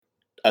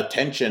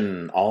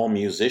Attention, all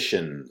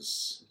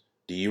musicians.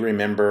 Do you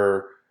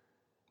remember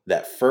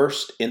that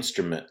first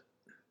instrument,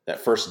 that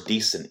first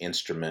decent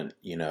instrument?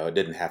 It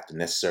didn't have to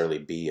necessarily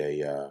be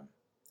a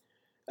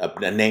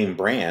name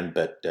brand,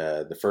 but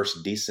the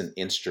first decent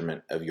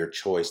instrument of your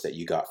choice that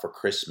you got for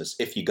Christmas,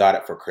 if you got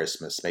it for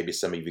Christmas. Maybe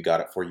some of you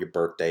got it for your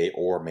birthday,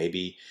 or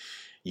maybe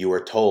you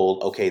were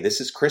told, okay,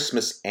 this is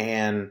Christmas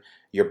and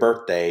your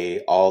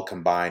birthday all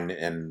combined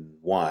in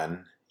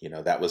one.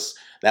 That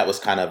was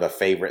kind of a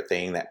favorite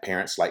thing that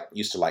parents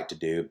used to like to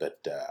do.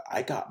 But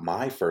I got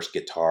my first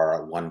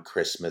guitar one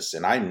Christmas,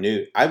 and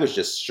I was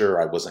just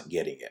sure I wasn't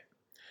getting it.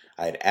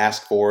 I had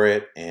asked for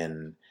it,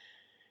 and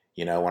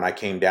when I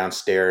came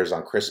downstairs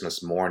on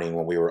Christmas morning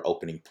when we were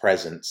opening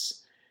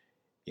presents,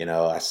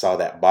 I saw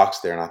that box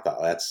there and I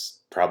thought,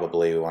 that's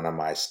probably one of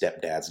my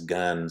stepdad's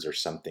guns or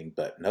something,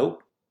 but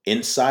nope.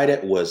 Inside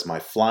it was my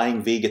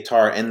Flying V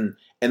guitar, and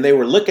they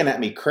were looking at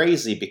me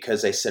crazy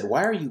because they said,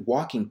 "Why are you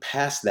walking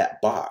past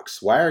that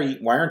box? Why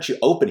aren't you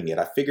opening it?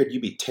 I figured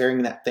you'd be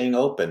tearing that thing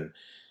open."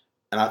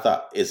 And I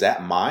thought, "Is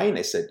that mine?"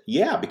 They said,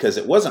 "Yeah," because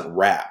it wasn't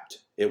wrapped.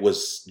 It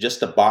was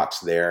just a box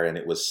there and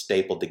it was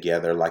stapled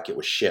together like it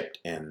was shipped.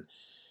 And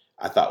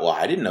I thought, well,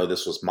 I didn't know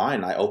this was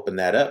mine. I opened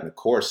that up, and of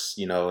course,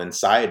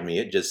 inside me,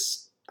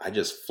 I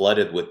just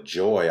flooded with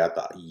joy. I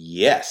thought,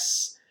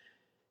 yes,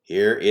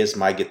 here is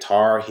my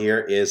guitar. Here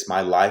is my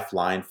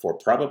lifeline for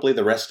probably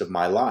the rest of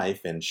my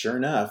life. And sure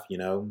enough,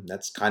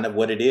 that's kind of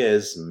what it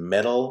is.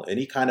 Metal,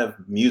 any kind of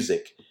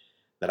music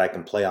that I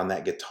can play on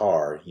that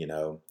guitar.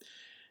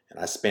 And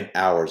I spent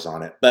hours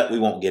on it, but we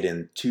won't get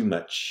in too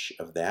much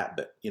of that.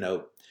 But,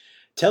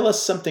 tell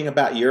us something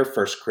about your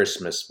first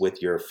Christmas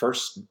with your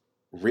first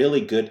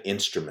really good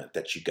instrument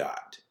that you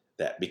got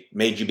that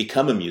made you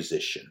become a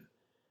musician.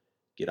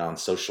 Get on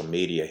social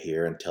media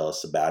here and tell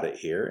us about it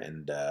here,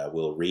 and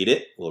we'll read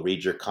it. We'll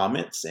read your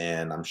comments,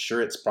 and I'm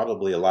sure it's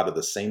probably a lot of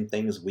the same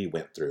things we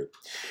went through.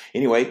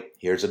 Anyway,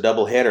 here's a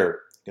double header.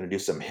 Going to do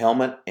some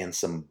Helmet and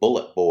some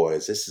Bullet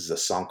Boys. This is a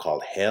song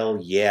called Hell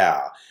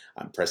Yeah.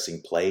 I'm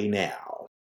pressing play now.